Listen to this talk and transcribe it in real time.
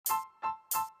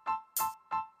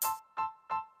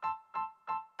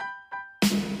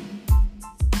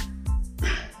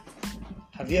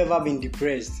Have you ever been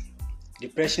depressed?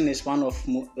 Depression is one of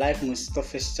life's most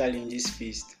toughest challenges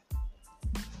faced.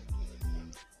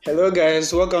 Hello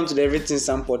guys, welcome to the Everything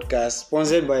Sam podcast,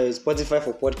 sponsored by Spotify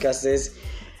for podcasters.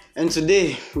 And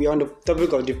today we are on the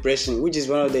topic of depression, which is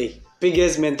one of the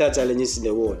biggest mental challenges in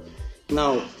the world.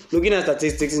 Now, looking at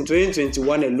statistics in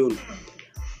 2021 alone,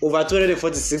 over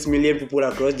 246 million people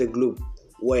across the globe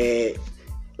were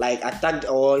attacked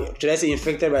or let's say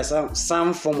infected by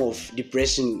some form of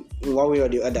depression in one way or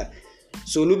the other.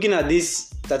 So looking at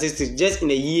these statistics, just in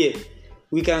a year,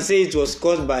 we can say it was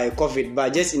caused by COVID,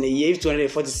 but just in a year, if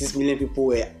 246 million people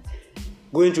were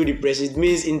going through depression, it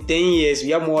means in 10 years, we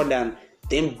have more than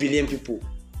 10 billion people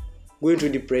going through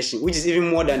depression, which is even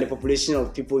more than the population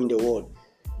of people in the world.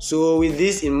 So with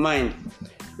this in mind,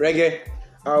 Reggae,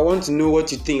 I want to know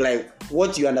what you think,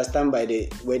 what you understand by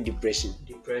the word depression.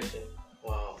 Depression,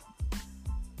 wow.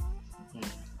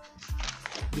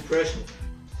 Depression.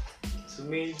 To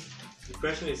me,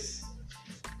 depression is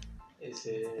it's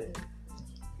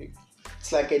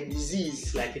like a disease.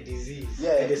 It's like a disease.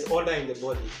 Yeah. A disorder in the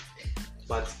body,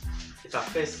 but it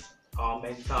affects our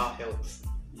mental health.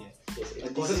 Yeah. Yes,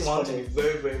 it causes one to be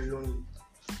very, very lonely.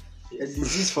 Yes. A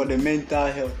disease for the mental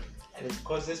health. And it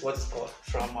causes what is called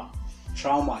trauma.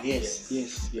 Trauma, yes.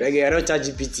 Reggae, I don't charge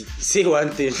GPT. Say one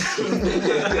thing. Say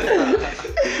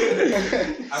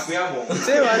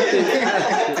one thing.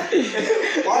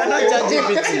 I don't charge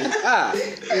GPT.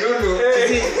 You don't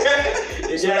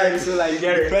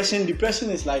know. Depression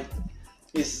is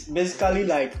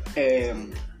basically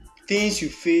things you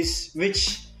face which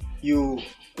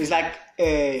it's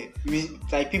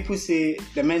like people say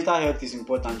the mental health is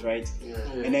important, right? Yeah.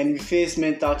 And then we face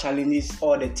mental challenges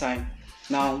all the time.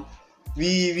 Now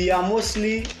we are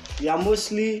mostly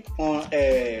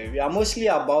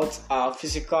about our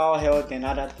physical health and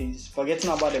other things, forgetting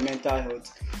about the mental health.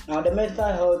 Now the mental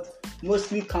health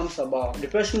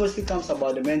depression mostly comes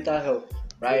about the mental health,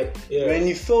 right? Yeah. When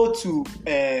you fail to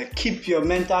keep your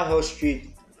mental health straight,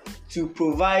 to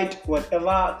provide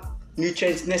whatever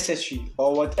nutrients necessary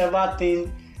or whatever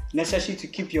thing necessary to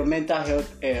keep your mental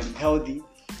health healthy,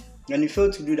 when you fail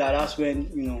to do that, that's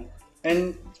when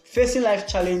and facing life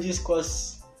challenges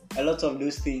cause a lot of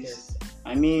those things. Yes.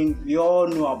 I mean, we all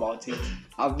know about it.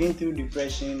 I've been through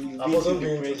depression. I've also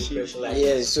been through depression.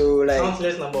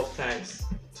 Countless number of times.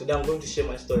 Today I'm going to share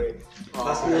my story.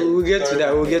 We'll get to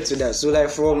that. So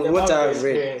from what I've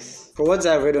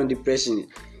read on depression,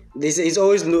 they say it's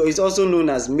also known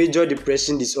as major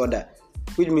depression disorder,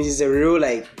 which means it's a real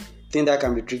thing that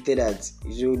can be treated at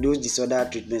those disorder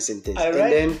treatment centers. And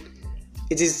then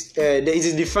it is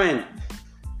defined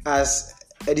as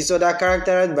a disorder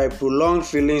characterized by prolonged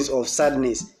feelings of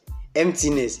sadness,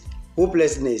 emptiness,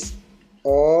 hopelessness,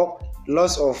 or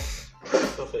loss of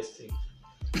self-esteem.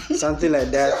 Something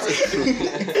like that.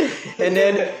 And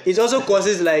then it also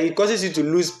causes you to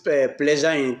lose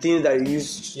pleasure in things that you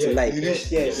used to like.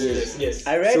 Yes.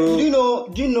 I read. So,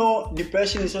 do you know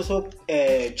depression is also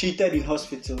treated in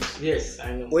hospitals? Yes,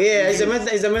 I know. Oh yeah, it's a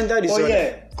mental disorder. Oh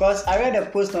yeah, because I read a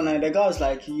post online. The guy was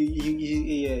like,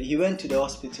 he went to the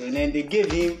hospital and then they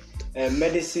gave him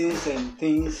medicines and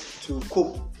things to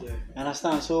cope. Yeah.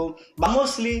 Understand? So, but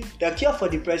mostly the cure for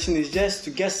depression is just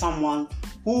to get someone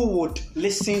who would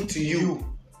listen to you.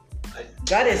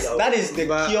 That is the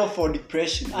cure for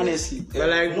depression, honestly.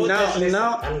 But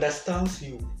now understands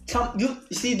you. You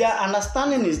see, the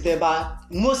understanding is there, but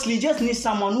mostly just need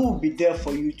someone who will be there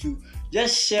for you to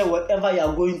just share whatever you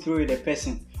are going through with the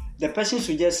person. The person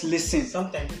should just listen.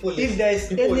 Sometimes people just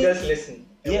listen.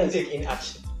 They won't take in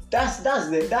action. That's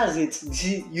it.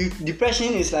 See,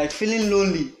 depression is like feeling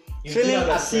lonely. Feeling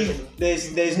as if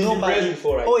there's nobody.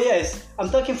 Before, right? Oh yes, I'm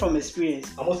talking from experience.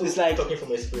 I'm also talking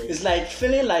from experience. It's like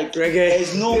feeling like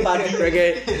there's nobody.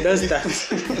 Reggae, don't start.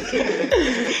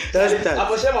 I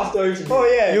will share my story to you. Oh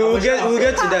yeah, we'll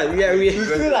get to that. Yeah,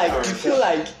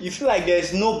 you feel like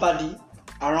there's nobody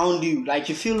around you. Like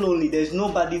you feel lonely. There's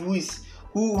nobody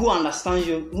who understands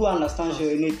you,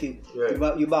 anything.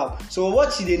 Right. You bow. So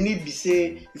what they need be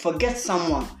say, you forget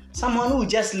someone who will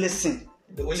just listen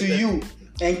to you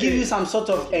and give you some sort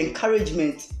of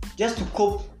encouragement just to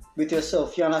cope with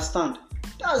yourself. You understand?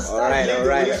 That's all right. The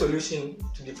only solution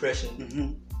to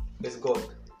depression is God.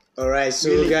 All right, so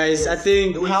really? Guys, I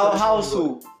think how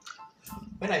so?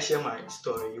 When I share my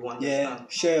story, you understand. Yeah,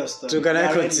 share your story. So can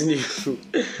I continue?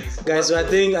 Guys, so I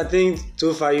think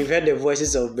so far you've heard the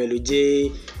voices of Bello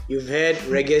J, you've heard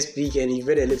Reggae speak, and you've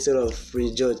heard a little of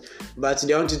Prince George. But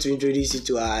today I wanted to introduce you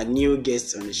to our new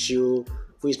guest on the show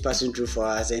who is passing through for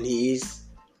us, and he is...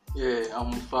 Yeah,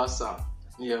 I'm Mufasa.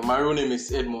 Yeah, my real name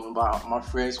is Edmond, but my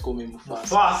friends call me Mufasa.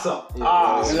 Mufasa.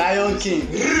 Yeah. Lion King.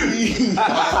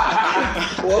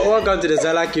 Welcome to the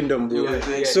Zala Kingdom, bro.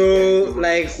 Yeah. So,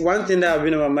 like, one thing that I've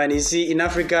been on my mind is, see, in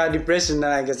Africa, depression,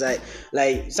 like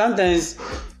sometimes,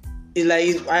 it's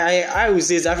like, I would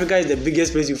say Africa is the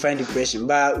biggest place you find depression,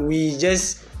 but we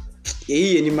just,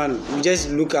 we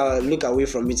just look away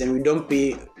from it and we don't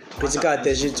pay critical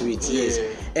attention to it. Yes.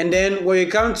 And then when you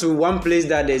come to one place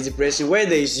that there's depression, where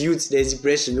there is youth, there's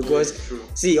depression, because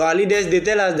see, our leaders, they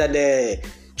tell us that the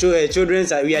children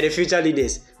we are the future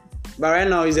leaders, but right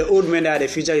now it's the old men that are the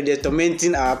future leaders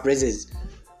tormenting our presence.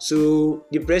 So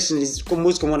depression is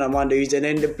most common among the youth, and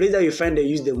then the place that you find the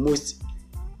youth the most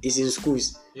is in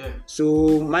schools.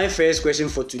 So my first question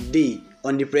for today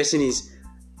on depression is,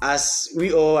 as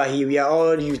we all are here, we are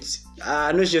all youth.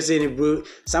 I'm not sure saying it, bro.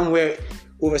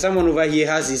 Someone over here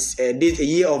has his date, a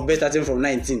year of birth starting from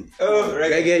 19. Oh,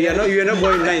 Reggae, you're not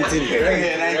born in 19.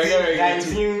 I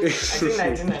think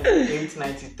 1998,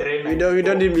 93. We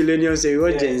don't need millennials here. We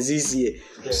want Gen Z's here.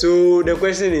 Yeah. So the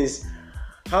question is,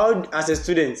 how, as a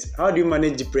student, how do you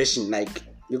manage depression? Like,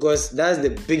 because that's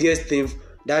the biggest thing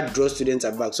that draws students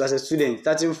back. So as a student,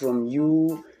 starting from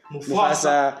you,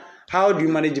 Mufasa, how do you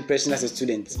manage depression as a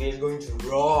student? Today is going to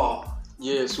raw.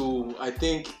 Yeah, so I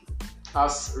think,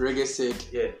 as Reggae said,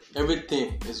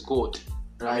 everything is God,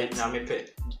 right?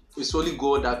 It's only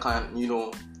God that can,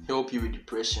 help you with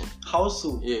depression. How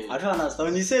so? Yeah. I don't understand.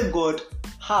 When you say God,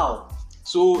 how?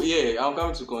 So I'm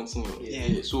going to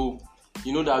continue. So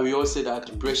you know that we all say that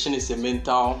depression is a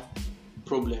mental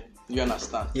problem. You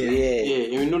understand? Yeah.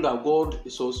 And we know that God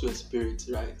is also a spirit,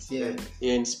 right? Yeah.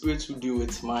 And spirits will deal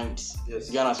with minds. Yes.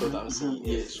 You understand what I'm saying?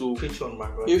 Yeah. So Preach on, my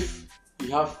brother. if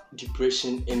you have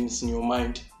depression and it's in your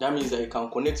mind, that means that you can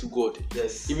connect to God.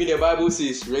 Yes. Even the Bible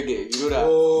says, Reggae, you know that.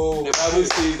 Oh. The Bible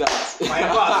says that. My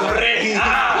God,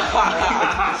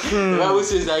 The Bible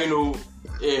says that,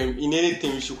 in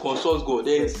anything you should consult God.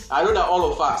 Then I know that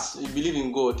all of us, we believe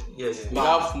in God. Yes. We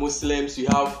have Muslims, we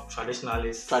have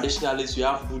traditionalists, we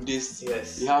have Buddhists,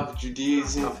 Yes. we have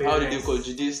Judaism. How do they call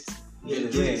Judaist?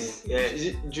 Yes. Is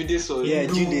it Judaist or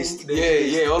Judaist.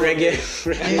 all Reggae.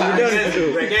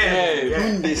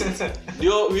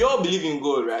 we all believe in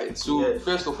God, right? So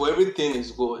first of all, everything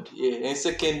is God. And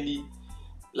secondly,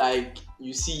 like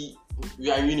you see,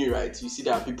 we are in uni, right? You see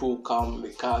that people come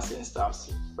with cars and stuff.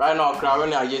 Right now,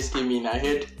 when I just came in, I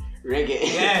heard Reggae.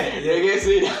 Reggae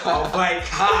said, "I'll buy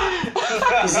car."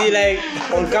 You see, like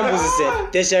on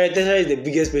campuses, tertiary is the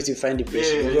biggest place to find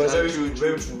depression. Because very true.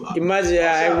 imagine,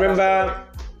 I remember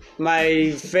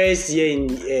my first year in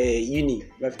uni,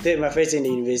 my first year in the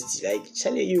university. Like,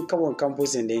 Charlie, you come on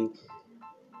campus and then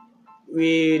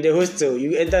the hostel.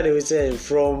 You enter the hostel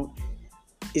from.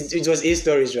 It was 8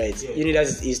 stories, right? Yeah. Uni, that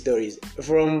is 8 stories.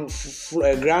 From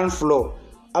ground floor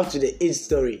up to the 8th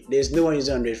story, there's no one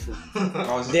using 100 phone.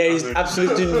 There is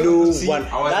absolutely no one.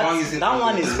 That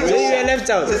one is So you were left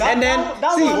out. And then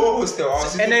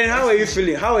and then how are you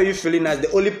feeling? How are you feeling as the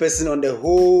only person on the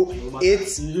whole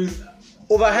 8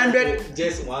 over 100?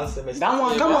 Just one semester. That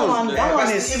one, come on, that one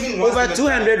is Over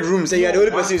 200 rooms, and you are the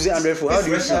only person using 100 phone. How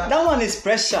do you feel? That one is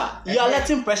pressure. You are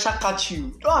letting pressure catch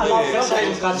you. Don't allow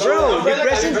pressure to catch you. Bro,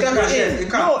 depression comes in.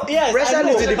 No, yes, Pressure I know,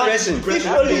 leads to but depression. If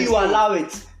only you allow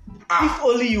it. If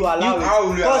only you allow it. How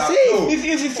will you allow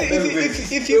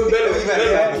Because if you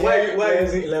Why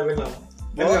using 11 now?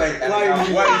 I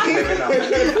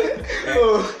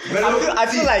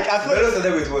feel like Velo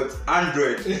started with what?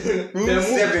 Android. Move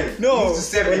 7. No. Move to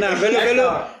 7. Nah,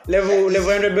 Bello, level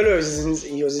 100 Bello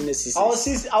he was in the season. I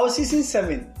was season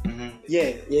 7.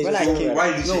 Yeah, Yeah, when I it's came.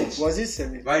 why did you No, change? was it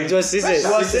 7? Why It was scissors. It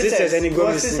was Scissors and he It got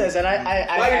was missing. scissors, and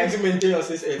Why did you maintain your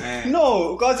 6S?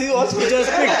 No, because it was It was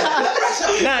quick.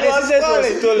 Nah, the scissors was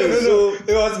stolen. No, So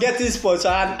it was getting spoiled, so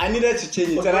I needed to change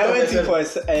it, and I went in for a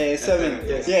 7.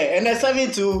 Yes. Yeah, and the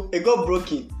 7 too, it got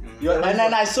broken. And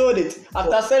then I sold it.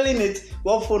 After selling it,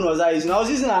 what phone was I using? I was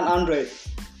using an Android.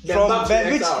 Then From back to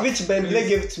Ben, XR. which Ben Blake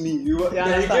gave to me. You Then you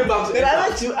understand? came back to Then I XR.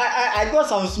 went to I got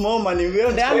some small money. The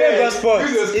Android got spoiled.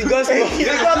 It got spoiled. It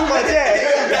got spoiled, yeah.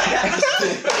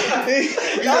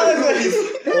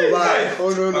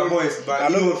 My boys, but I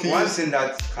know you know, what you one use. thing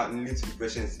that can lead to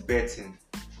depression is betting.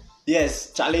 Yes,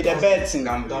 Charlie, the betting.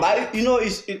 Gambling. But you know,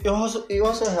 it also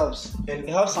helps. It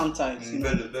helps sometimes. You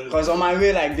know, Bello. because on my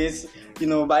way like this, you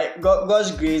know, by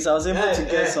God's grace, I was able to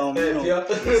get some, you know,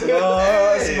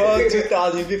 small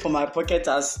 2,000 for my pocket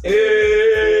as.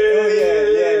 Oh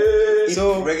yeah.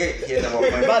 So, Reggae here number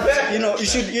 1. but you know,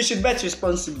 you should bet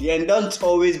responsibly and don't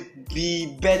always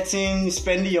be betting,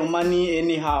 spending your money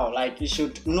anyhow. Like you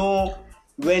should know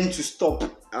when to stop.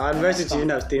 I advise you to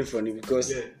even abstain from it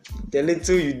because the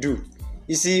little you do,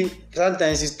 you see,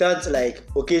 sometimes you start like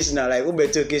occasional, like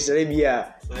occasional, maybe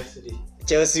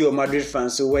Chelsea or Madrid fan.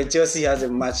 So when Chelsea has a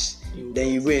match, then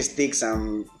you go and stake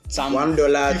some $1,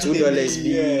 $2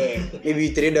 be, maybe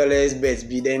 $3 bets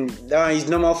be. Then that one is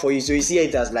normal for you. So you see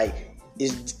it as like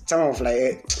it's some of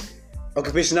like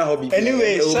occupational hobby.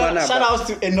 Anyway, shout out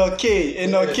to Enoke. Yeah.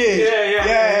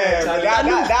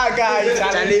 That guy.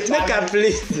 Charlie, make a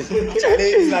play. Charlie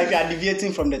is like we are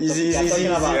deviating from the topic. We are talking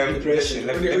about depression.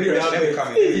 Let me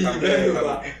come in.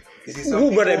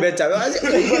 Who got a better? Why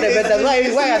attacking me?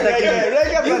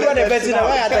 You got a better.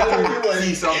 Why attacking me?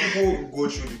 See, some people go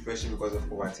through depression because of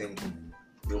overthinking.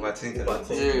 They overthink a lot.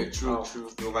 Yeah, true.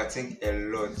 They overthink a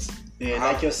lot. Yeah,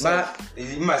 like yourself.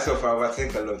 But myself, I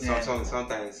overthink a lot. Yeah.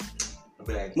 Sometimes I'll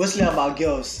be like, mostly about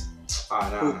girls.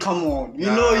 Oh, come on. We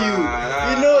know you.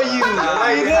 No,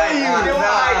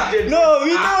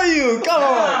 we know you. Come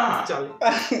on.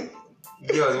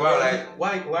 Girls,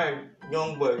 why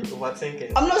young boy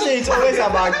overthinking? I'm not saying it's always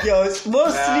about girls,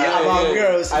 mostly about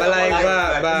girls. But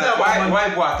why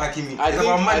people attacking me? I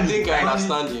think I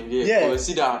understand him. Yeah. But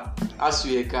see that as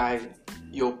you're a guy,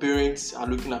 your parents are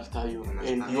looking after you,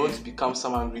 and you want to become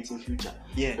someone great in future.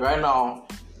 Yeah. Right now,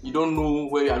 you don't know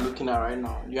where you are looking at right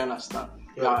now. You understand?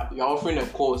 Yeah. You're offering a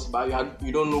course, but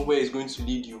you don't know where it's going to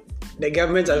lead you. The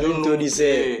government has been told you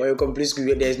say when you complete school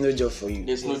there is no job for you.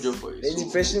 There's no job for you. There's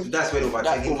depression. That's where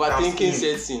overthinking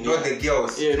sets in. Not the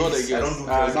girls. Yeah, not the girls.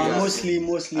 But mostly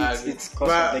it's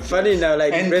cause of the funny now,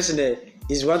 like depression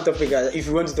is one topic that if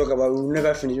you want to talk about, we'll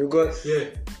never finish because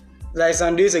like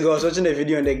some days ago I was watching a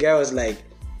video and the guy was like,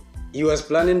 he was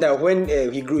planning that when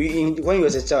he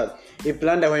was a child, he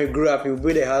planned that when he grew up he would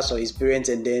build a house for his parents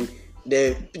and then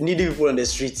the needy people on the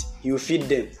street, he will feed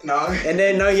them. And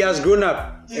then now he has grown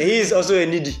up and he is also a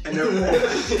needy.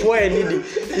 Poor and needy.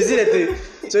 You see the thing?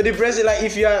 So depression, like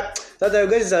if you are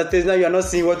sometimes now you are not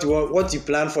seeing what you want, what you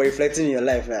plan for reflecting in your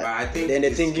life. Right? But I think then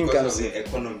the thinking comes in. The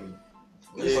economy.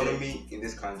 The economy in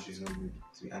this country is not good,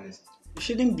 to be honest. You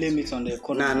shouldn't blame it on the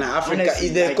economy. Africa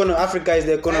is the economy. Africa is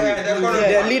the economy.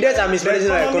 The leaders are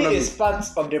mismanaging our economy. Is part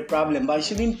of the problem, but you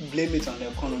shouldn't blame it on the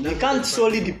economy. You can't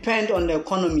solely depend on the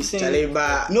economy. Saying,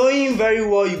 knowing very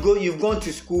well you've gone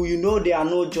to school, you know there are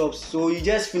no jobs, so you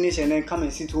just finish and then come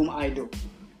and sit home idle.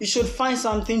 You should find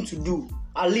something to do.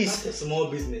 At least a small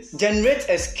business. Generate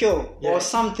a skill or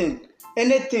something.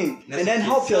 Anything. And then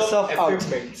help yourself out.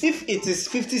 If it is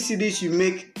 50 cedis you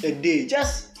make a day,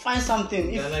 just find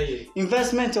something. If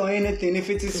investment or anything, if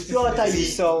it is pure water you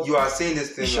sell. You are saying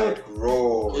this thing like raw.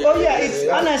 Oh yeah, it's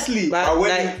honestly. But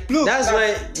look, that's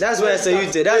why I say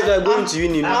you say that's why going to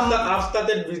uni. I've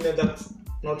started business that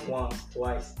not once,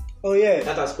 twice. Oh yeah.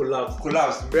 That has collapsed.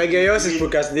 Reggae, yours is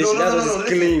procrastination. That's what is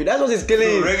killing you. That's what is killing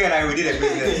you. Reggae and I, we did a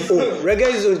business. Reggae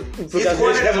is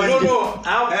procrastination. No.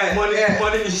 I have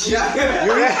money issue. Yeah,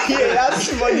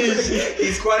 that's money issue.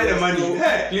 He's calling the money.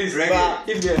 Please,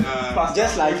 Reggae.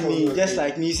 Just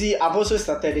like me. You see, I've also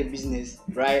started a business,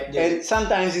 right? Yeah. And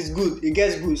sometimes it's good. It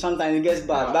gets good. Sometimes it gets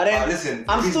bad. But then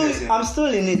I'm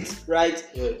still in it, right?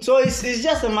 Yeah. So it's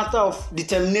just a matter of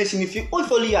determination. If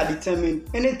only you are determined,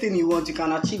 anything you want, you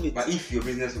can achieve it. But if your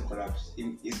business will collapse,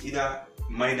 it's either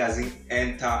money doesn't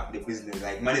enter the business,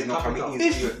 like money is not coming in.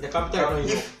 If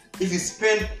you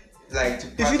spend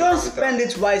if you don't spend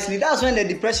it wisely, that's when the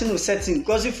depression will set in.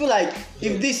 Because you feel like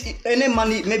if any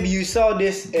money, maybe you sell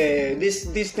this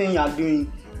thing you are doing,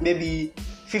 maybe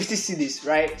 50 cedis,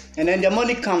 right? And then the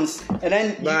money comes, and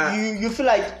then you feel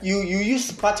like you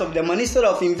use part of the money instead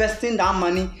of investing that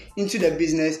money into the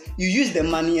business. You use the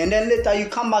money, and then later you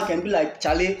come back and be like,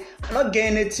 Charlie, I'm not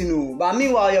getting it, But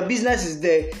meanwhile, your business is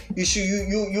there. You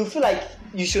feel like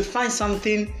you should find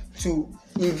something to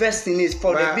invest in it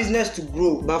for the business to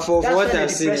grow. But for what I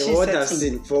have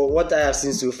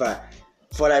seen so far.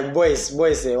 For like boys,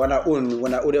 when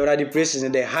I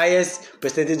depression, the highest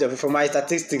percentage of it from my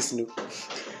statistics,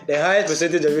 the highest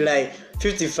percentage of it, like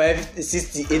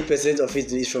 55-68% of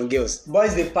it is from girls.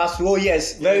 Boys they pass through. Oh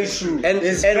yes, very true. And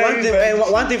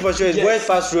one thing for sure is boys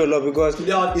pass through a lot because you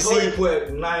see,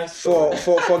 nice for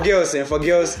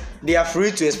girls they are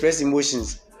free to express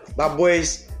emotions, but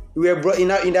boys. We were brought in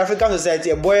the African society.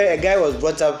 A guy was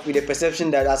brought up with the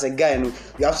perception that as a guy, you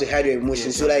have to hide your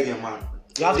emotions. So like.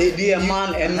 You have to be a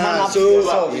man and man up so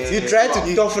yourself. You try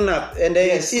to toughen up and then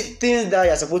you see things that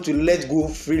you're supposed to let go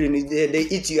freely, they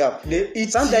eat you up.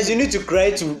 Sometimes you need to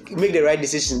cry to make the right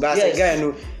decision. But as a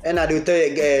guy, and I will tell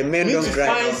you, men don't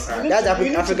cry. That's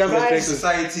African perspective.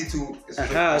 Society too.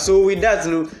 So with that,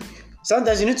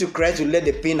 sometimes you need to cry to let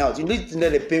the pain out. You need to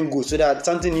let the pain go so that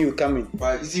something new will come in.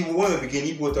 But you see, when we begin,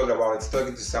 people talk about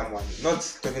talking to someone, not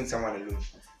talking to someone alone.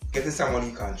 getting someone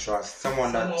you can trust,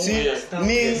 someone that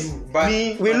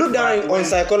we look down on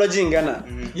psychology in Ghana.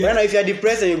 Yes. Right now, if you are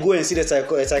depressed and you go and see the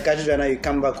psychiatrist right now, you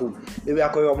come back home.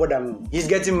 He's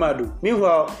getting mad.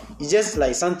 Meanwhile, it's just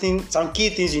like some key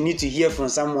things you need to hear from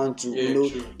someone to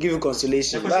give you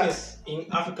consolation. The question is, in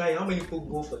Africa, how many people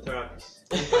go for therapists?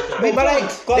 But like,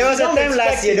 there was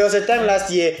a time last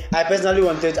year. I personally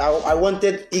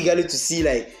wanted eagerly to see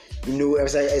like,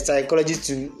 a psychologist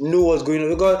to know what's going on,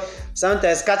 because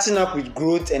sometimes catching up with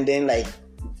growth and then like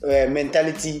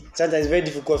mentality sometimes it's very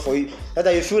difficult for you.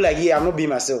 That you feel like I'm not being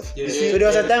myself. So there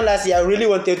was a time last year I really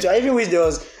wanted to. I even wish there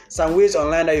was some ways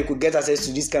online that you could get access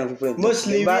to this kind of people.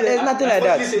 Mostly, but there's nothing like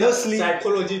that. Mostly,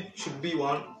 psychology should be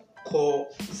one core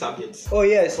subjects. Oh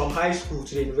yes, from high school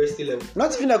to the university level.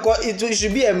 Not even a core. It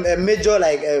should be a major,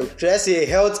 like should I say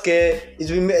healthcare. It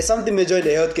should be something major in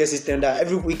the healthcare system that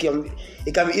every week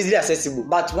it can be easily accessible.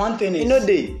 But one thing is, we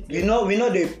know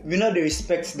they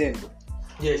respect them.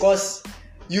 Yes. Because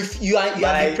you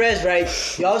are depressed, right?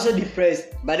 You're also depressed,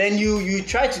 but then you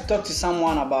try to talk to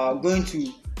someone about going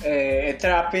to a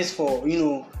therapist for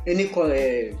any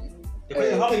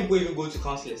how many people even go to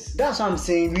counselors? That's what I'm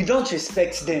saying. We don't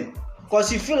respect them because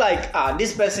you feel like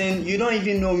this person, you don't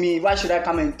even know me. Why should I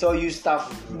come and tell you stuff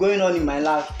going on in my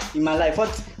life?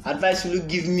 What advice will you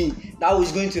give me that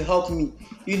was going to help me?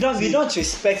 We don't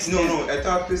respect them. No, a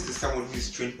therapist is someone who is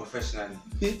trained professionally.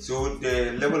 So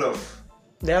the level of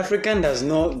the African does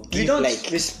not give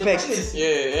respect.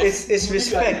 It's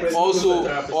respect.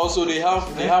 Also, they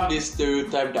have this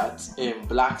stereotype that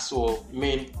blacks or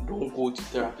men don't go to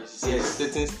therapists. Yes.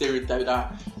 Certain stereotype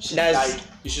that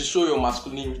you should show your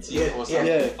masculinity or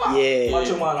something.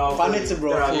 Vanity,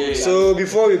 bro. So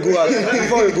before we go out,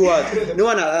 no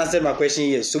one has answered my question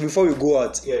yet. So before we go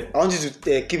out, I want you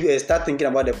to start thinking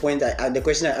about the point the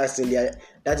question I asked earlier.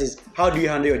 That is, how do you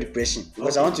handle your depression?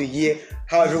 Because I want to hear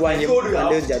how everyone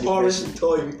handles their depression.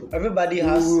 Everybody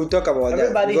has. We will talk about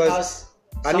everybody that. Has.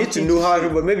 I need to know how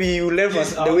everybody. Maybe you learn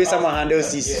from the way someone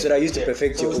handles this, so that you used to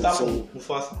perfect your own. So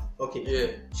Mufasa. Okay.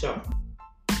 Yeah. Sure.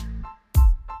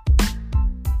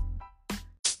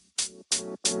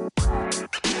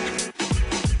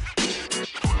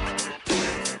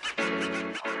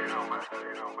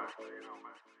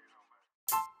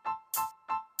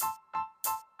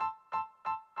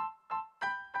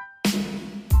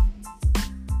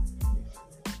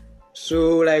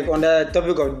 So, like on the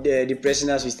topic of the depression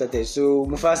as we started. So,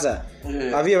 Mufasa,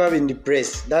 have you ever been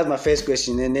depressed? That's my first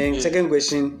question. And then second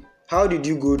question, how did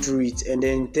you go through it? And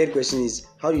then third question is,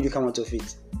 how did you come out of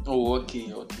it? Oh, okay.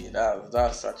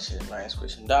 That's such a nice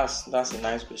question. That's a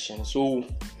nice question. So,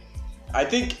 I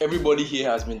think everybody here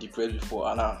has been depressed before,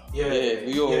 Anna.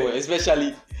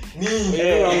 Especially me.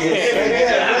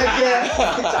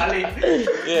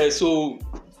 So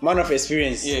man of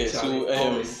experience.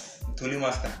 Totally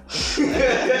master.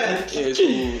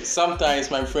 So sometimes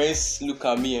my friends look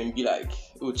at me and be like,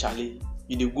 "Oh, Charlie,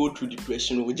 you dey go through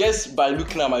depression." Just by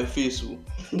looking at my face,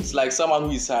 it's like someone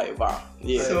who is high. Oh,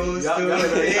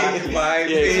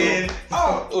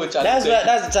 Charlie.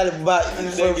 That's Charlie. But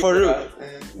for real,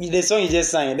 the song you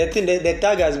just sang, the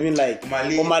tag has been like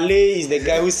Omale is the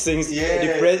guy who sings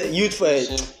depressed youth for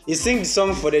he sings the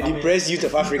song for the depressed youth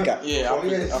of Africa.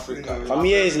 Africa.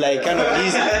 Famia is like kind of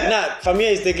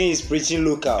Famia is taking his preaching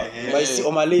local, but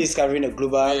Omale is carrying a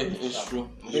global. It's true.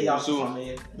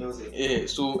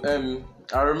 So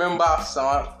I remember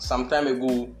some time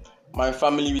ago, my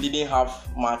family, we didn't have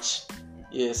much.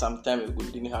 Some time ago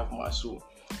we didn't have much. So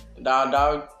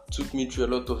that took me through a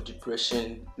lot of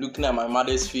depression. Looking at my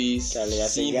mother's face,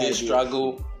 seeing her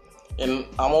struggle, and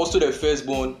I'm also the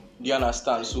firstborn. Do you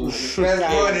understand? So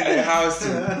firstborn in the house,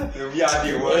 we are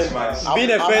the watchman.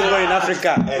 Being a firstborn in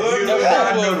Africa,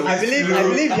 I believe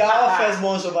you are all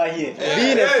firstborns over here.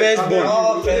 Being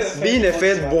a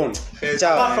firstborn,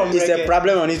 child is a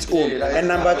problem on its own. And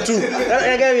number two,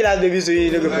 that guy will have babies, so you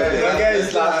don't go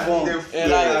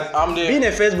problem. Being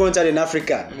a firstborn child in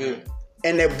Africa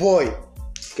and a boy.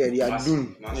 Okay, you are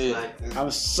doomed. I'm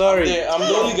sorry. I'm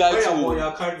the only guy too.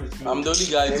 I'm the only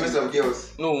guy too. How many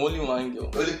girls? No, only one girl.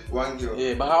 Only one girl.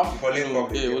 Yeah, but how? Only one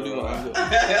girl. I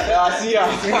see her.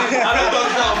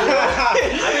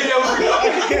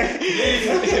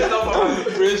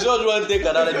 Prince George won't take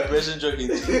another depression joke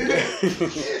into.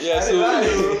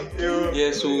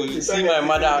 So see my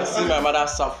mother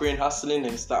suffering, hustling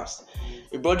and stuff.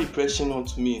 It brought depression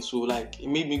onto me. So like it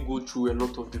made me go through a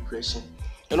lot of depression.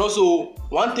 And also,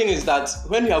 one thing is that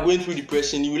when you are going through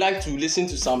depression, you like to listen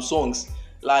to some songs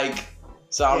like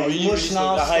So I'm really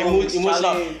emotional.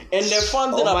 And the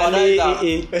fun thing about that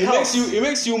is that it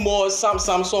makes you more some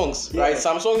songs, right?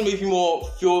 Some songs make you more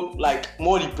feel like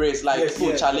more depressed, like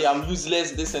Charlie, I'm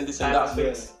useless, this and that.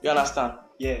 Yes. You understand?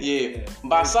 Yeah.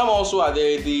 But some also are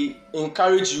there, they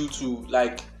encourage you to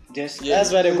like. That's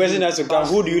why the question has to come.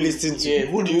 Who do you listen to? Yeah,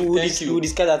 who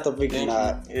discuss that topic in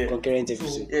our concurrent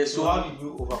episode? So how did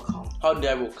you overcome? How did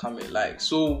I overcome it? Like,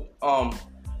 so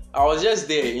I was just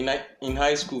there in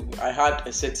high school. I had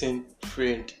a certain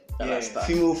friend.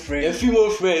 Female friend. A female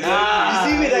friend. You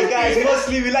see, with the guys,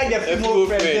 mostly we like the female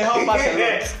friend. They help us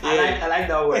a lot. I like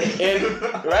that word. And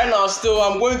right now, still,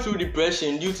 I'm going through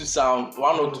depression due to some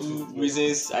one or two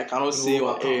reasons I cannot say.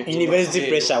 University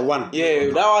pressure, one. Yeah,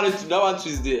 that one too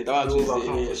is there.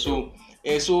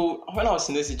 Yeah. So when I was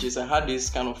in SHS, I had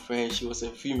this kind of friend. She was a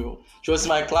female. She was in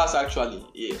my class actually.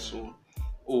 Yeah. So,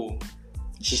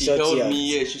 she held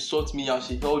me. Yeah, she sought me out.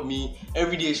 She held me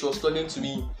every day. She was talking to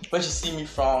me. When she see me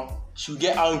frown, she would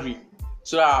get angry.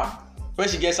 So that when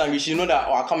she gets angry, she know that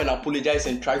I'll come and apologize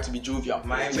and try to be jovial.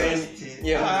 My bestie.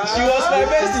 Yeah, she was my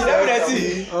bestie.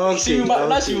 Definitely. She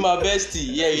be my bestie.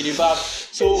 Yeah, in the back.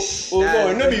 So,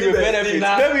 no be with benefits.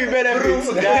 No be benefits.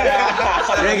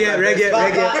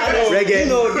 Reggae.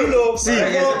 You know. See,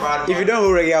 if you don't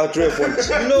hold reggae, I'll throw a punch.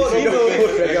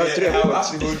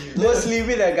 Mostly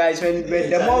with the guys, when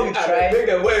the more we try, make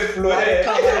the word flow. I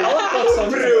want to talk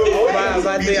something.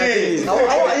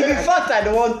 In fact, I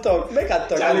don't want to talk. Make a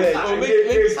talk.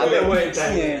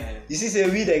 You see, say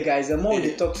we the guys, the more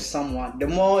they talk to someone, the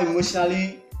more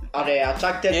emotionally are they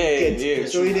attracted to get.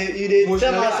 So they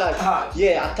tell us that,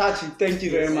 attached. Thank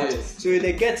you very much. So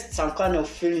they get some kind of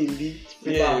feeling.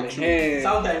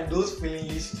 Sometimes those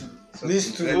feelings to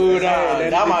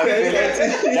that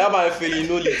might feel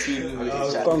no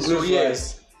little. So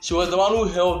yes, she was the one who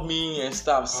helped me and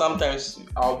stuff. Sometimes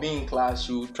I'll be in class,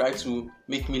 she would try to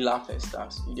make me laugh and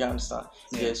stuff. You understand?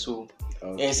 Yeah. So.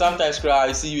 Okay. And sometimes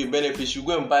I see you with benefits, you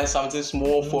go and buy something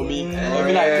small for me and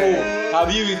be like,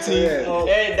 have you eaten?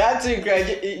 And that thing,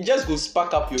 it just go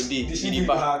spark up your day. Hug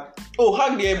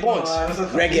the bunch.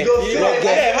 Reggae.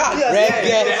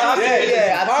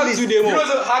 Hug to them. You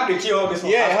also hug the key.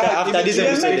 After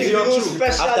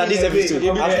this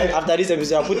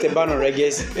episode, I'll put a ban on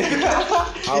reggae.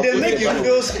 They make you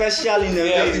feel special in a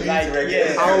way.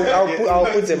 I'll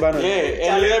put a ban on.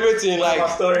 And everything like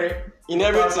story. In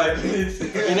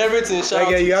everything, shout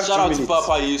out to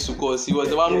Papa Yesu, because he was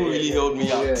the one who really helped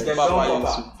me out. Papa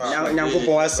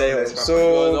Yesu.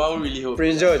 So,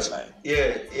 Prince George,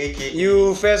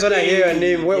 you first when I hear your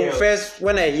name,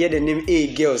 when I hear the name A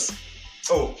Girls,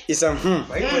 it's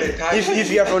if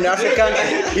you are from the African,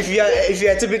 if you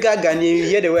are typical Ghanaian, you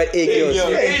hear the word A Girls.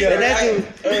 The next thing,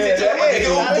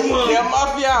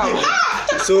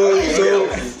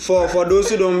 So for those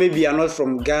who don't maybe are not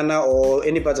from Ghana or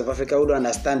any part of Africa who don't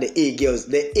understand the A Girls,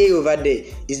 the A over there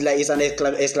is like it's an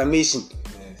exclamation,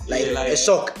 like a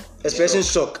shock, expression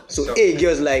shock. So A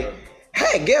Girls like,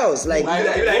 hey girls, like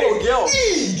girls,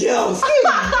 girls. So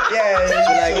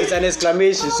like it's an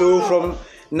exclamation. So from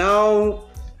now,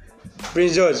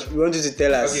 Prince George, we want you to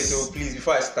tell us. Okay, so please,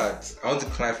 before I start, I want to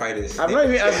clarify this. I've not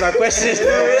even asked my question.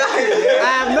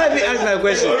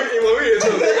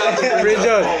 Prince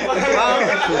George,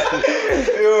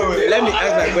 let me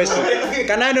ask my question.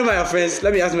 Can I know my offense?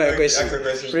 Let me ask my question.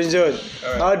 Prince George,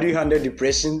 how do you handle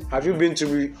depression? Have you been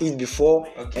through it before?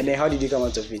 Okay. And then how did you come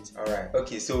out of it? Alright,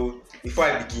 okay, so before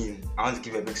I begin, I want to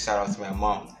give a big shout out to my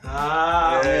mom.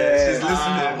 She's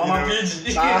listening. Mama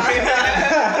PG.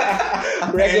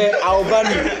 Reggae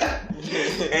Albani.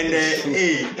 And A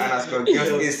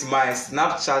is my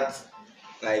Snapchat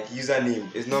like username.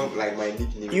 It's not like my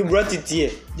nickname. You brought it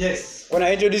here. Yes. When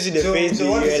I introduced you the face,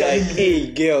 you were like,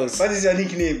 hey girls. What is your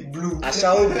nickname? Blue.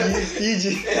 Ashao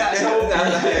PG.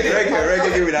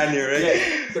 Reggae, give me that name,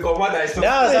 Reggae. The commander is not.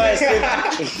 That was how I said.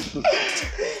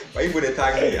 Why you put a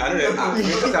tag me? I don't know.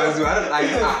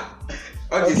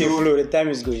 Okay, so Flo, the time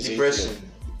is going. Depression.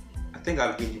 I think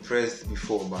I've been depressed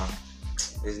before, but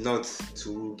it's not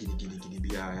too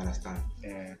giddy, I understand.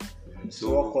 Yeah.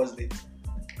 So what caused it?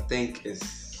 I think it's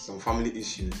some family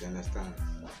issues, you understand?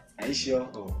 Are you sure?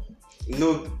 No. You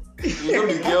know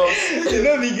the girls.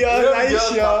 Are you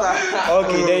sure?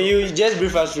 Okay, then you just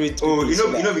brief us through it. Okay. If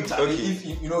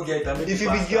you don't get it, if you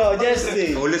be girl, just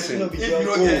say. Listen. If you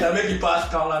don't get it, make it pass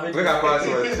down. Make a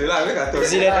password.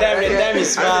 See, the time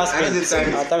is fast. Our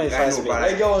time is fast.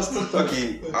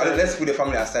 Okay, let's put the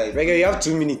family aside. Reggae, you have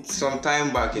 2 minutes.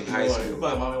 Sometime back in high school.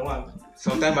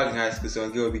 Some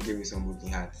girl became me some booking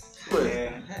hats.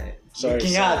 Sorry.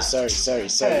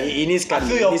 He needs candy. I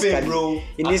feel your pain, bro.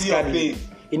 He needs candy.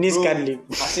 He needs cuddling.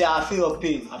 I say I feel your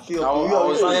pain. I feel your I pain.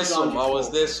 was there some. I was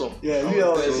there some. Yeah, we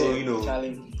always So, you know,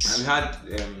 challenge. and we had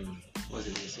what's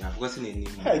the name? I've forgotten the name.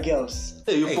 Hey girls.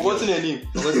 Hey, you forgotten the name?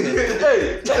 Forgotten the name.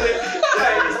 Hey,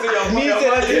 Me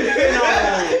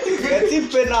say the team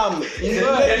penam.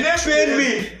 The name pain me.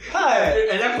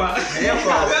 Hey.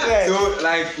 So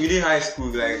like within high school,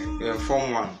 like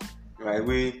Form 1, right?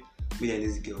 We and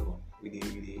this girl, we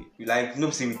like no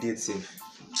say we date safe.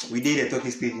 We did a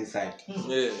talking stage inside.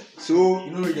 yeah. So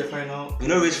You know reach the final. we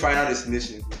don't reach final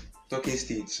destination. Talking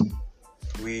stage.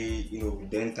 We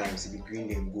then times it be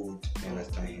green and gold. You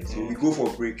understand? Yeah. So we go for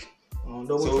a break.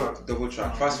 Double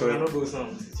track. Fast forward.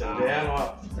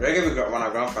 Reggae we got one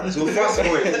our grandfather. So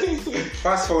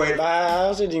fast forward. But I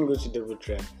also didn't go to double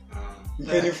track.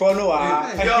 Penny for no.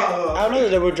 I'm not a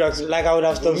double track, so like I would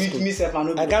have stopped school.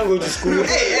 I can't go to school. No.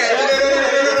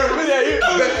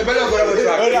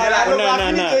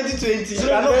 No.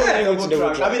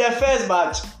 2020. I mean the first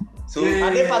batch. So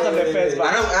Are they part of the first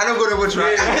batch? I don't go double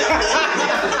track.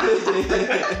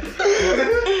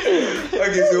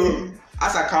 Okay, so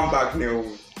as I come back now,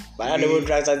 But I double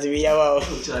tracks at the Yawa.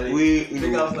 we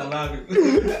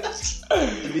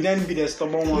You then be the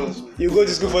stubborn ones. You go to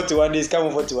school for 21 days, come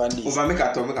home for 21 days. make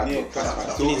a talk.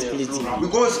 fast. So Split. we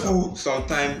go to school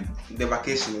sometime. The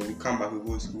vacation we come back. We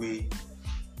go to school.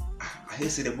 I hear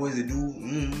say the boys they do.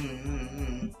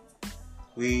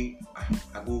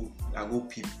 I go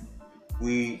peep.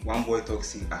 One boy talk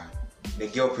say the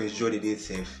girl Prince George they did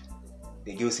safe.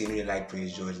 The girl say no they like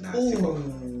Prince George now.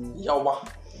 Yawa.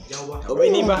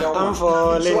 I'm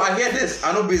falling. So I hear this.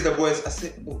 I know base the boys. I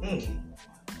say okay.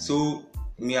 So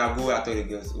me I tell the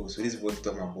girls. Oh, so this boy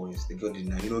talk my boys. The girl did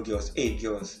not. You know girls. Hey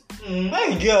girls.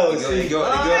 Hey girls. The girl.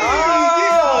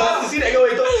 See that girl.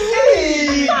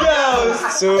 Hey girls.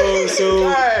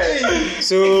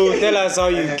 So tell us how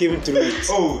you came through it.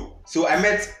 Oh, so I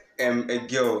met a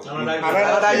girl.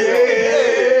 Another year.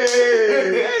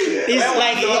 It's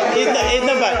like it's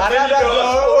not bad.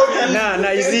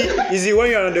 Nah. You see, when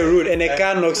you're on the road and a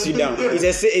car knocks you down,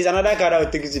 it's another car that will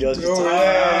take you to the hospital.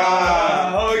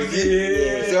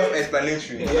 Okay.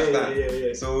 Self-explanatory.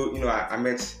 Yeah. So I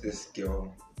met this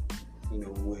girl. We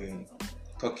were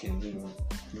talking.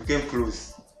 We became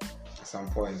close at some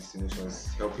point. She was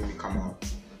helping me come out.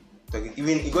 Talking.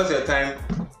 Even it got to a time.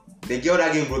 The girl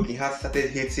that game broke, he had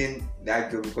started hating that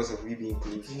girl because of me being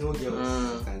close.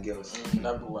 Girls and girls.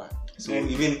 That be why. So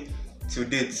even to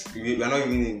date, we are not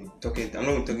even talking. I'm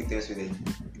not even talking terms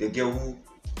with the girl who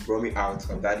brought me out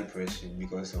of that depression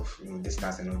because of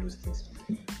distance and all those things.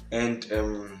 And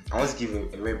I want to give a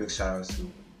very big shout out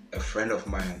to a friend of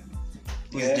mine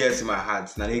who's dear to my heart.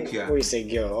 Nanekia. Who is a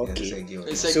girl? Okay. Yes, it's a girl.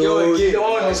 It's a girl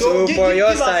again. So for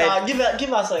your side,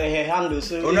 give us her handle.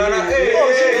 So Oh no!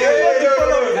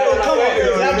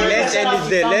 let's end it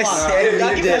there. Let's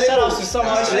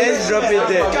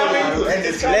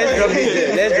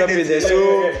drop it there.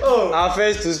 So our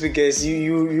first two speakers,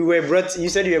 you were brought. You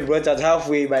said you were brought out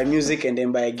halfway by music and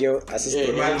then by a girl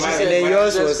assistant. Yeah, and then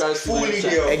yours was fully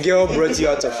girl. a girl brought you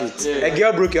out of it. Yeah. A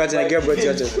girl broke you out and a girl brought you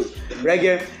out of it.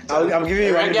 Reggae, I'm giving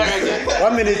you 1 minute.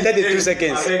 1 minute 32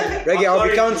 seconds. Reggae, I'll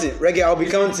be counting.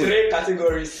 Three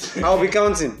categories. I'll be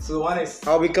counting. So one is.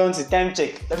 I'll be counting. Time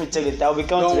check. Let me check it. I'll be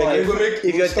counting. Don't worry, Reggae.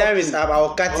 If your time is up,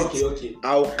 I'll cut it. Okay.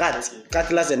 I'll cut.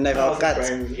 Cutlass and knife. I'll cut.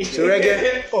 Primary. So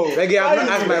Reggae, Reggae, I've not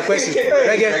asked my question.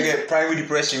 Reggae, Primary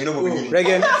depression. You know what we mean.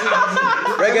 Reggae,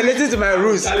 listen to my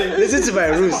rules.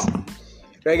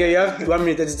 Reggae, you have 1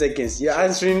 minute 30 seconds. You're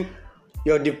answering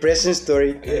your depression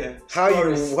story. Yeah. How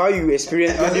you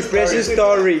experienced your depression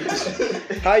story.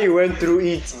 How you went through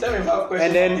it.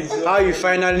 And then how you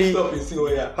finally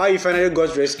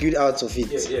got rescued out of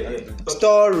it. Yeah.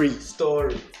 Story.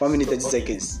 1 minute 30 Okay.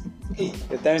 seconds.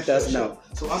 The time starts now.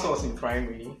 So as I was in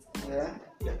primary, Yeah.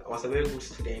 I was a very good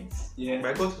student. Yeah.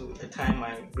 But I got to a time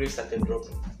my grades started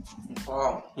dropping.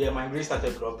 Wow. Yeah, my grades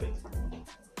started dropping.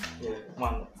 Yeah,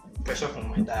 one pressure from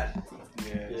my dad.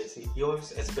 Yes, he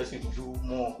always expects you to do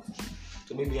more.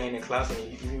 So maybe you're in a class and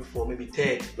you even for maybe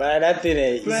third. But that thing,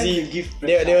 you see,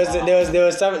 there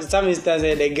was some instance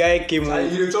the guy came home.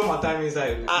 You took my time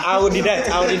inside. I would do that.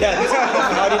 Don't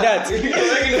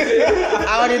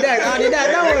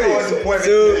worry.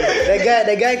 So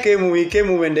the guy came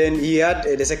home and then he had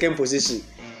the second position.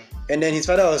 And then his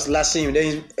father was lashing him.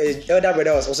 Then his elder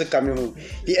brother was also coming home.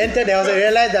 He entered the house and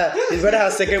realized that his brother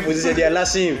has second position. They are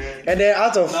lashing him. And then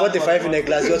out of 45 in the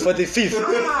class, he was 45th.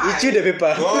 He chewed the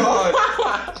paper.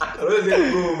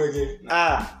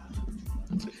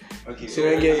 Okay. So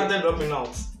I started dropping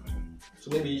out. So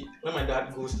maybe when my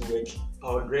dad goes to work,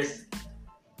 I'll dress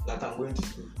that I'm going to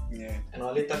school. Yeah. And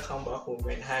I'll later come back home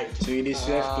and hide. So you did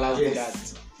swerve class with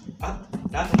that.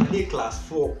 That's Monday class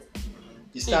 4.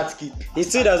 You start keep. He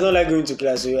still does not like going to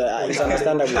class, so it's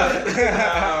understandable.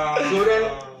 So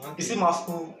then, you see my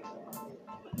school,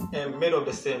 made of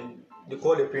the same. They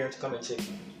call the parents to come and check.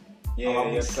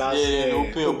 Yeah, your class.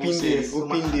 Open day. So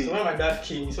when my dad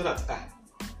came, he saw that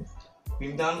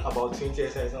we've done about 20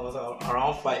 exercises. I was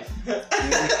around 5.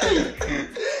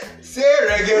 Say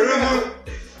reggae room.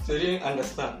 So they didn't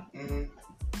understand.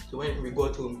 So when we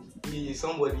got home,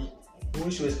 somebody who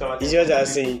shows karate. It's just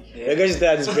as saying, we're going to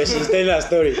start this question. He's telling a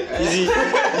story.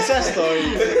 It's a story.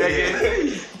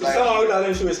 Someone who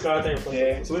doesn't show his karate in front of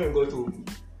me. So when we go to,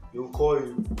 he will call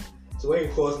you. So when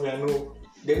he calls me, I know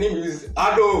the name is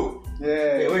Ado.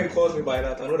 Yeah. When he calls me by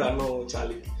that, I know that no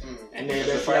Charlie. And then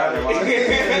they fire me.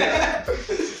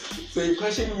 So he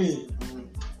questioned me,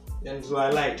 and so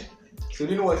I lied. So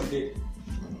you know what he did?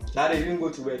 That day he didn't go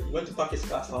to bed. He went to pack his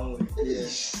car somewhere.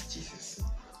 Jesus.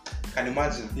 Can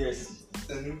imagine. Yes.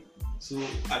 So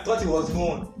I thought he was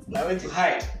gone. I went to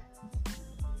hide.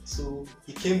 So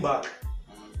he came back.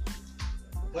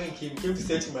 When he came to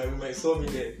search my room, I saw me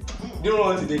there. Didn't know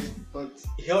what he did, but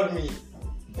he held me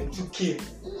and took me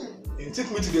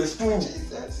to the school.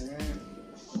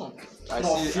 I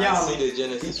see the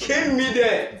genesis. He came me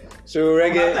there. So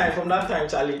reggae. From that time,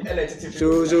 Charlie. So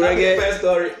reggae. First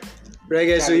story.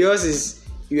 Reggae. So yours is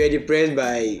you were depressed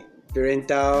by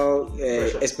parental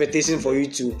expectation for you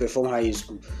to perform high in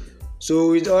school.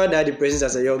 So with all that depressions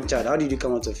as a young child, how did you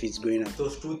come out of it growing up?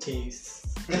 Those 2 things.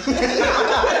 You're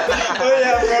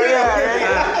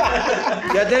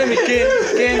telling me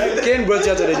Kane brought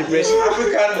you out of the depression.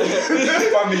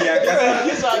 African family, I guess.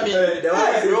 This one me. The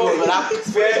one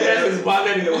is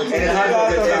banned in the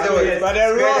But the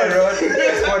road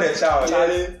is for the child.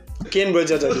 Kane brought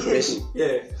you out of depression.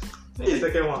 Yeah. The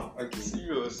second one. Okay.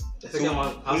 Serious. The second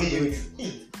one has to do with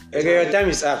Okay, your time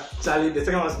is up. Charlie. The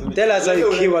second one has to do with. Tell us how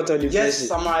you came out of depression. Just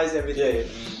summarize everything. Yeah.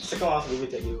 Second one has to do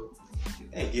with a girl.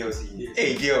 Hey girls. Yes.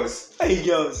 Hey girls. Hey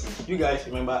girls. You guys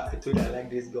remember I told you I like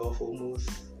this girl for almost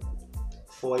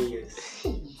 4 years.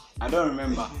 I don't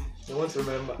remember. You want to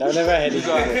remember? I've never heard it.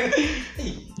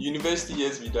 University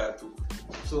years be that too.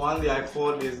 So one day I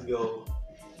called this girl.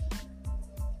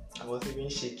 I was even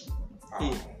shaky.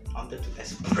 I wanted to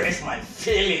express my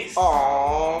feelings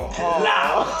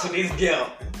loud to this girl.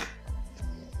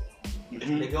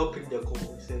 The girl picked the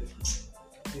call and said,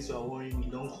 "This you are worrying me,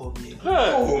 don't call me."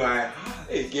 Oh my.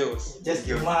 Hey girls. Just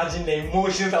imagine the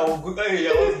emotions I was going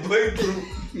through.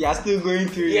 You are still going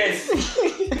through it. Yes.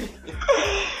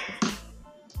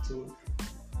 So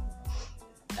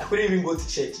I couldn't even go to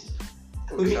church. I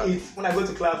couldn't eat. When I go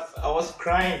to class, I was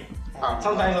crying.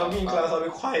 Sometimes I'll be in class, I'll be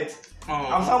quiet.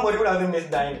 I'm somebody who doesn't miss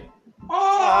dining.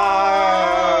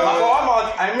 But for 1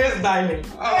 month, I miss dining.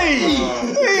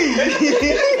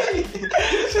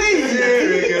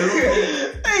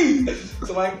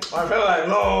 So my friend was like,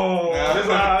 no, this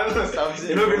one,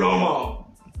 it will be normal.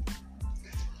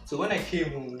 So when I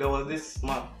came home, there was this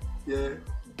man. Yeah.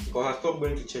 Because I stopped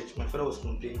going to church. My father was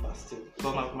complaining, but still.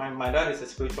 Because my dad is a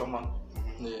spiritual man.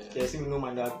 Yeah. Yes, you know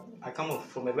my dad. I come off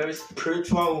from a very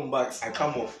spiritual home, but I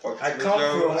come from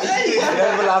Devil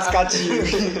has catch you.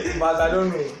 but I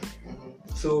don't know.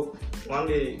 So one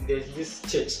day there's this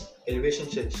church, Elevation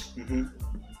Church.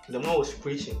 The man was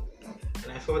preaching,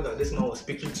 and I felt that this man was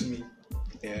speaking to me.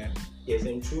 Yeah. Yes,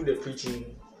 and through the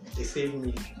preaching, they saved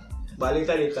me. But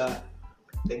later,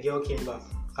 the girl came back.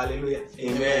 Hallelujah.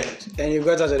 Amen. And you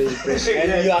got out of the depression.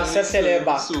 And you accepted her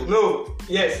back. So, No.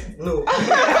 Yes. No.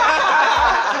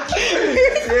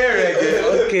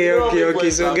 Okay.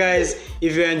 So guys,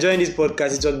 if you're enjoying this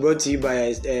podcast, it was brought to you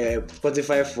by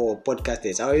Spotify for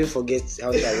podcasters. I always forget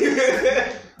how to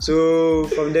it. So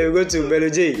from there we go to Bello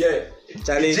J. Yeah.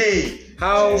 Charlie, J.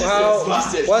 what's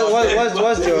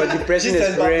your depression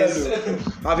experience?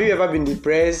 Have you ever been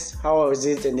depressed? How was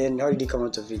it, and then how did you come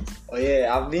out of it? Oh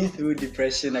yeah, I've been through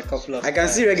depression a couple of I can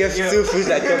see Reggae still feels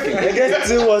like talking. Reggae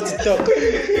still wants to talk.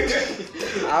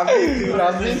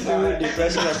 I've been through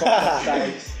depression a couple of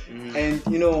times. And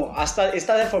you know, it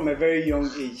started from a very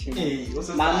young age. You know. Hey, what's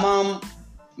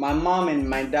my mom and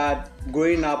my dad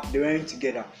growing up, they went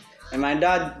together. And my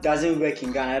dad doesn't work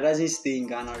in Ghana, doesn't stay in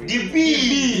Ghana. Really. The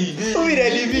B. Who is the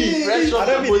DB? I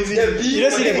don't be the B. You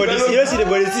don't see the body. You don't see the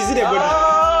body. You see the body.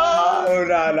 Oh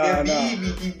no.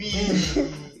 The B.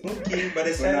 Okay, but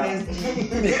the silence.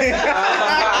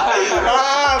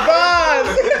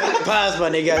 Pass, my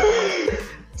nigga.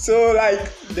 So like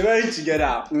they went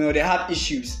together. You know, they had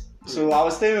issues. So I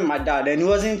was staying with my dad, and he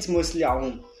wasn't mostly at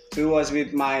home. So he was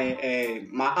with my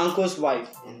uncle's wife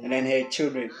and then her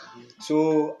children.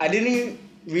 So I didn't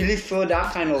really feel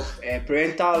that kind of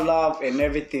parental love and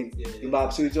everything.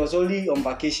 So it was only on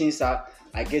vacations that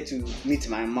I get to meet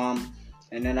my mom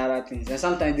and then other things. And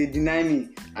sometimes they deny me.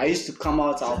 I used to come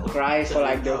out, I'll cry for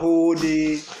like the whole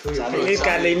day. I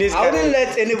wouldn't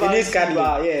let anybody see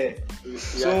that. Yeah.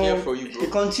 So here for you, bro.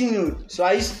 it continued. So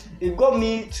it got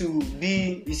me to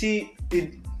be. You see,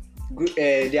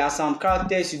 there are some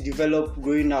characters you develop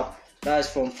growing up. That's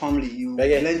from family. You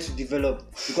learn to develop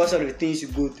because of the things you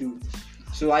go through.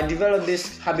 So I developed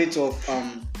this habit of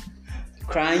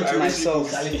crying to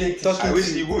myself. I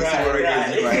wish you would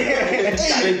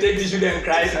take the sugar and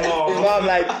cry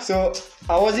more. So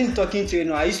I wasn't talking to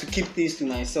anyone. I used to keep things to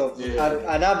myself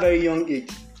at that very young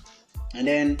age. And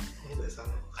then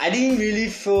I didn't really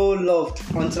feel loved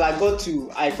until I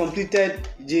completed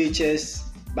JHS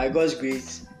by God's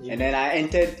grace. And then I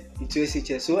entered into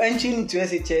SHS. So entering into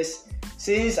SHS,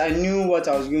 since I knew what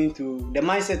I was going through, the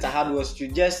mindset I had was to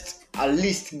just at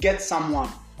least get someone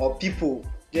or people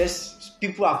I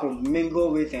could mingle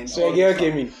with. And so a girl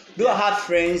came in. Though I had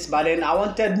friends, but then I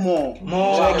wanted more. So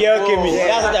a girl came in.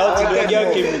 That's what I want to do. A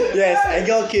girl came in. Yes, a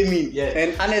girl came in. Yeah.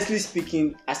 And honestly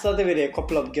speaking, I started with a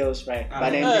couple of girls, right?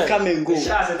 But then they come and go.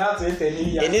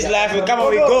 In this life, we come and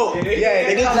we go. Yeah,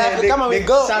 in this life, we come and we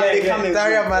go. They come and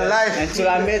Story go. of my life. Until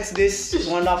I met this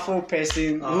wonderful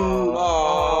person who,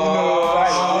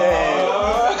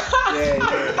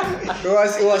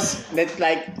 It was that,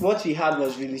 like, what we had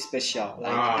was really special.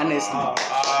 Like, honestly, it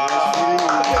was really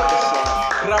special.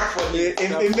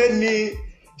 It made me.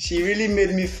 She really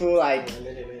made me feel like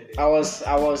I was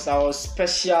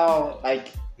special.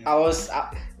 Like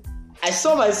I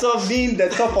saw myself being the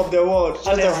top of the world.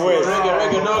 Honestly,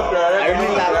 I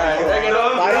really like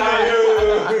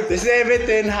it. They say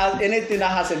anything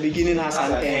that has a beginning has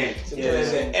an end.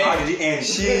 How did it end?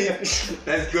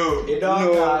 Let's go.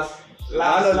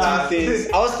 One or two things.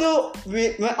 I was still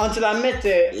until I met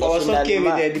her. I was okay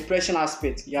with the depression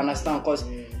aspect. You understand? Because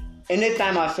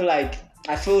anytime I feel like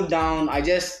I feel down, I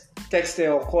just text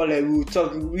her or call her. We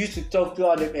used to talk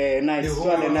throughout the night.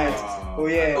 Oh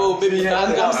yeah. Oh baby,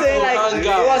 I'm saying like it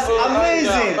was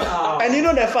amazing. And you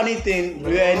know the funny thing,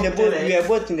 we were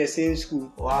both in the same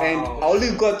school, and I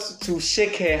only got to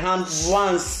shake her hand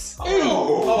once. Really?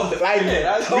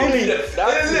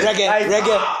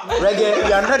 Reggae,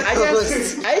 you are not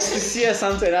close. I used to see her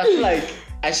sometimes. I feel like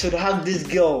I should hug this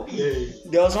girl.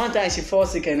 There was one time she fell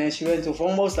sick and then she went for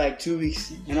almost like 2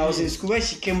 weeks. And I was in school when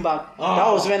she came back.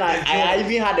 That was when I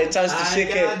even had a chance to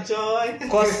shake her.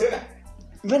 Because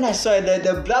when I saw it,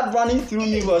 the blood running through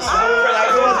me was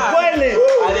like it was boiling.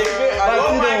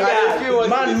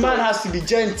 But man has to be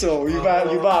gentle. You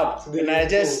bab. And I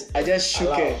just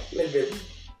shook her.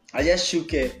 I just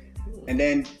shook her. And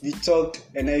then we talked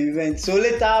and then we went. So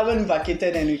later when we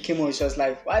vacated and we came home, she was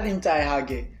like, why didn't I hug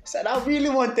her? I said, I really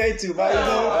wanted to, but you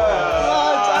know,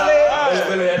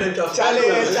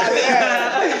 Charlie.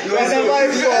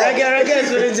 Reggae is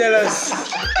really jealous.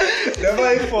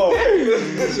 Never before.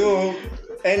 So,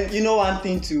 and you know one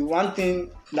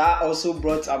thing that also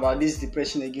brought about this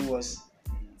depression again was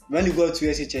when you go to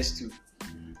SHS2.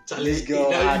 This girl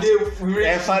had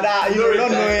her father, you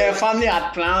don't know, her family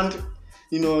had planned,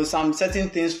 some certain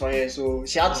things for her, so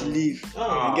she had to leave.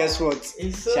 And guess what?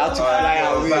 She had to fly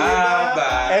away.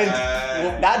 And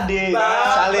that day,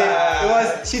 Charlie,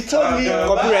 she told me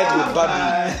copyright with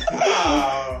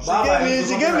Bobby.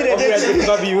 She gave me the day. With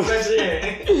Bobby.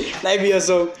 Like me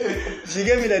also. She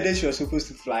gave me the day she was supposed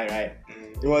to fly, right?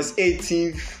 It was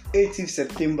 18th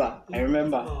September, I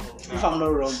remember, if I'm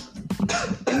not wrong.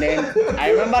 And then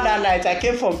I remember that night I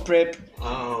came from prep.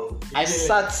 I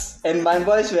sat and my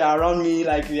boys were around me,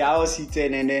 like we are all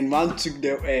seated, and then one took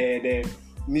the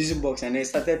music box and they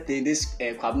started playing this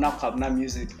Kwabna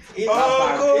music. That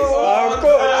got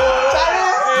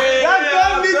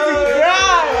me to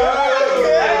cry.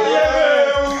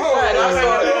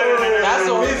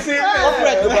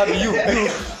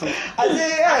 I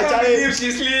say, Charlie, if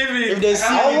she's leaving. If they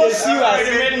see you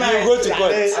go to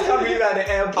court. I can't believe at the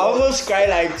airport. I almost cried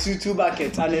like two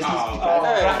buckets, honestly.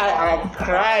 I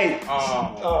cried.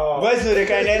 Boys know they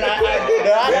cry. Then the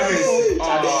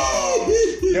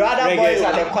other boys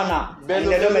at the corner. In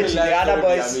the dormitory, the other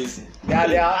boys.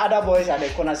 There are other boys at the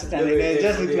corner sitting and they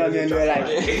just looking at me and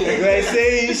they were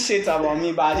saying shit about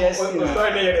me, but I just,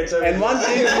 And one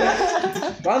thing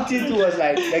too was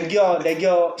like the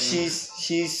girl, she's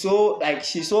so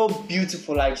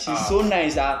beautiful, like she's so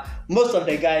nice that most of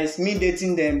the guys, me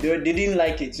dating them, they didn't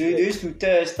like it. So they used to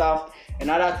tell her stuff and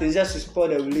other things just to spoil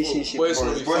the relationship. They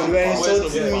were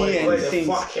insulting me and things.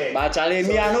 But Charlie,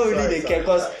 me, I don't really care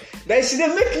because she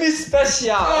didn't make me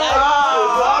special.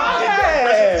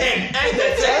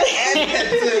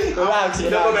 Relax.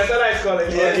 No, my son is calling.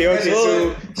 Okay.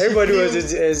 So everybody was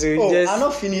just I'm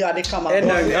not finished at the camera. And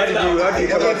how did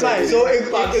you Okay, fine. So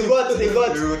it got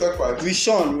We will talk about with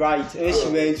Sean, right? We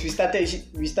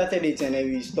started it and then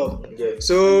we stopped.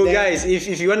 So Then- guys,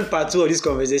 if you want part 2 of this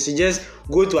conversation, just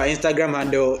go to our Instagram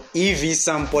handle EV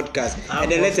Sam Podcast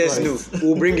and then let us know.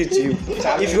 We'll bring it to you.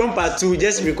 If you want part 2,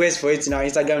 just request for it in our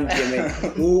Instagram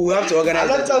DM. We'll have to organize I'm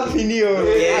not it. talking you.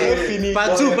 I'm not finished.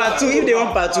 Part 2. If they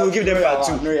want part 2, we'll give them part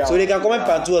 2. No, yeah. So they can comment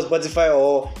part 2 on Spotify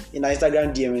or in our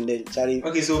Instagram DM and then Charlie.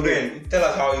 Okay, so Ben, tell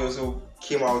us how you also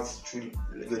came out through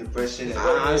the depression.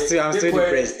 I'm still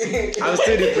depressed. I'm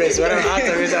still depressed. When I'm out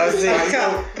of it, I'll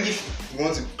say. If you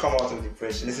want to come out of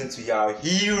depression, listen to your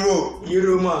hero.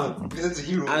 Hero man. Listen to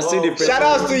hero. I'm still depressed. Shout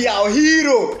out to your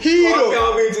hero.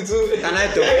 And I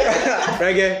thought,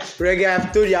 reggae,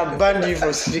 I've told you, I've banned you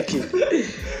from speaking.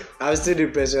 I'm still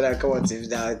depressed when I come out of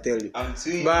that, I'll tell you. I'm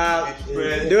too But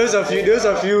depressed. those of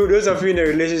you in a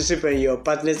relationship and your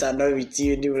partners are not with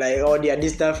you, they're like, oh, they are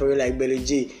distant from you, like Belly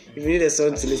J. If you need a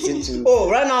song to listen to, Oh,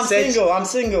 right now Search. I'm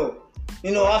single.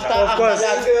 You know, after course.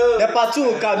 that, the part 2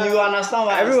 will come. You understand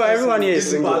why? everyone here is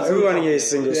single. Everyone here is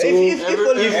single. So If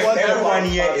only you want Everyone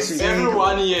here is single.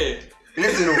 Everyone here.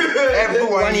 Listen,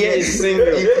 everyone here is single.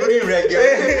 including reggae.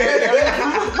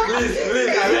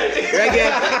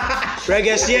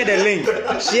 Reggae, share the link.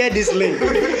 Share this link.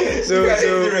 So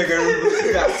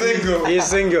Reggae single. he's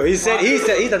single. He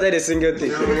started a single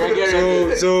thing.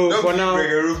 So for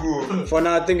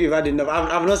now. I think we've had enough.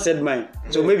 I've not said mine.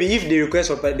 So maybe if they request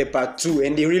for the part 2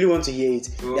 and they really want to hear it,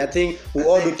 I think we'll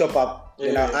all do top up.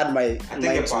 Then I'll add my. I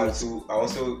think the part 2, I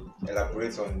also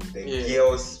elaborate on the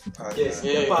girls part. Yes,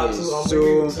 Yeah, part yeah.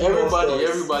 2. So-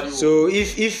 Everybody. So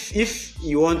if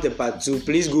you want the part 2,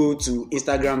 please go to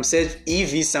Instagram, search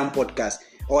EV Sam Podcast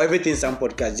or Everything Sam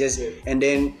Podcast. And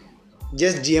then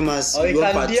just DM us. Or you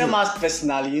want can part DM 2. us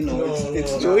personally, you know.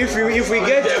 It's So if we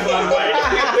get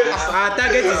our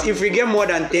target is if we get more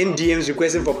than 10 DMs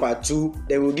requesting for part 2,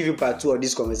 then we'll give you part 2 of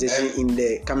this conversation in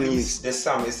the coming weeks. The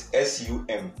Sam is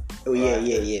SUM. Oh yeah.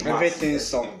 Everything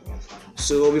Sam.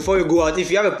 So before you go out,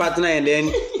 if you have a partner and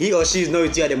then he or she is not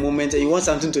with you at the moment and you want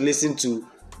something to listen to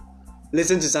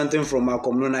something from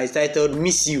Malcolm Luna. It's titled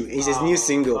 "Miss You." It's his new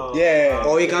single. Yeah.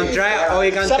 Or you can try out.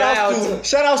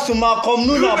 Shout out to Malcolm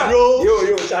Luna, bro.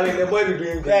 Yo, Charlie, the boy be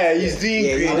doing great. Yeah, he's doing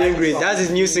Yeah, great. he's doing great. That's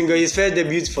his new single. His first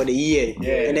debut for the year.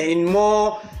 Yeah. And then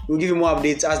we'll give you more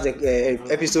updates as the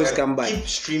episodes come by. Keep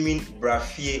streaming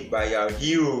Brafie by our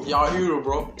hero. Your hero,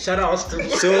 bro. Shout out to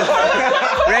So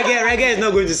reggae is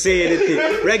not going to say anything.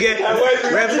 Reggae.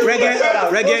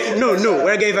 No.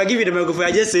 Reggae. If I give you the microphone,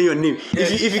 I just say your name.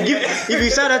 If you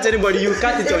shout out to anybody, you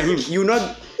cut it on him. You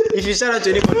not. If you shout out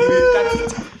to anybody, you cut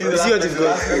it. You see what it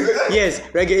goes? Yes,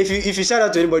 reggae. If you shout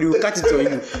out to anybody, we cut it on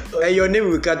you, and your name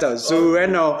will cut out. So right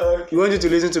now, we want you to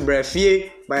listen to Brafie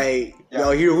by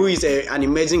your hero, who is an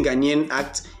emerging Ghanaian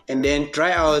act. And then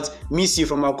try out "Miss You"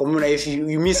 from our community. If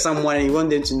you miss someone and you want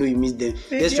them to know you miss them,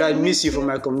 just try "Miss You" from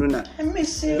our community. I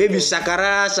miss you. Baby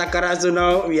Shakara. So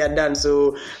now we are done.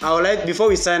 So I would like, before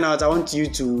we sign out, I want you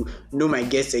to know my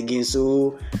guests again.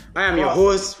 So I am your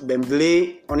host,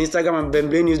 Bemble. On Instagram, I'm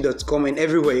bemblenews.com, and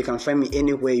everywhere you can find me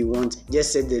anywhere you want.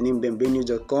 Just set the name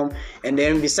bemblenews.com. And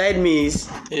then beside me is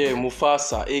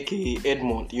Mufasa, aka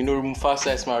Edmond. You know,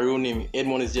 Mufasa is my real name.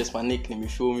 Edmond is just my nickname. You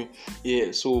feel me?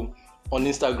 Yeah. So on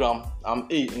Instagram, I'm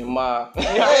in my.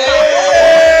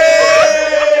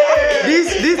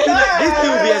 This thing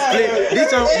will be explained.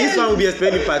 This one will be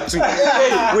explained in part 2.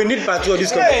 We need part 2 of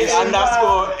this conversation.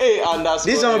 _.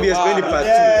 This one will be explained in part 2.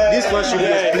 This one should be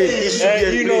explained. It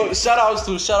should be You know,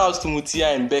 explained. shout outs to Mutia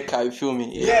and Becca. You feel me?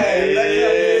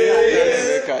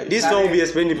 Becca. This one will be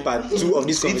explained in part 2 of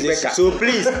this conversation. So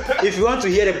please, if you want to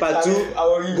hear the part 2,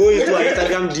 go into our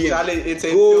Instagram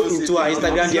DM. Go into our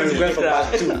Instagram DM request for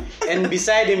part 2. And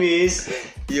beside him is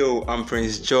Yo, I'm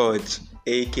Prince George,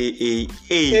 aka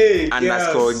Hey,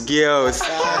 _girls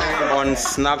on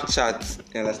Snapchat.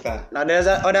 You understand? now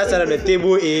the other side of the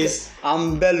table is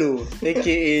I'm Bello,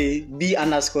 aka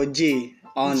B_J.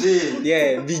 On J.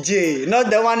 yeah, BJ, not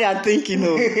the one you're thinking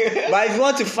of. But if you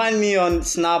want to find me on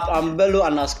Snap, I'm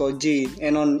Bello_J,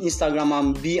 and on Instagram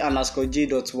I'm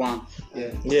B_J.1.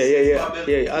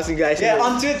 Yeah. As you guys Yeah, know.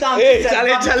 on Twitter. Hey,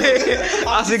 Charlie.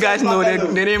 As you guys know, the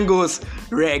name goes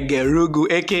Reggae Rugu,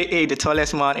 aka the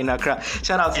tallest man in Accra.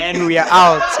 Shout out to and we are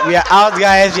out. We are out,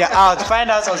 guys. We are out.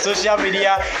 Find us on social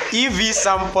media, EV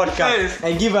Sam Podcast,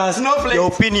 and give us your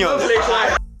opinions.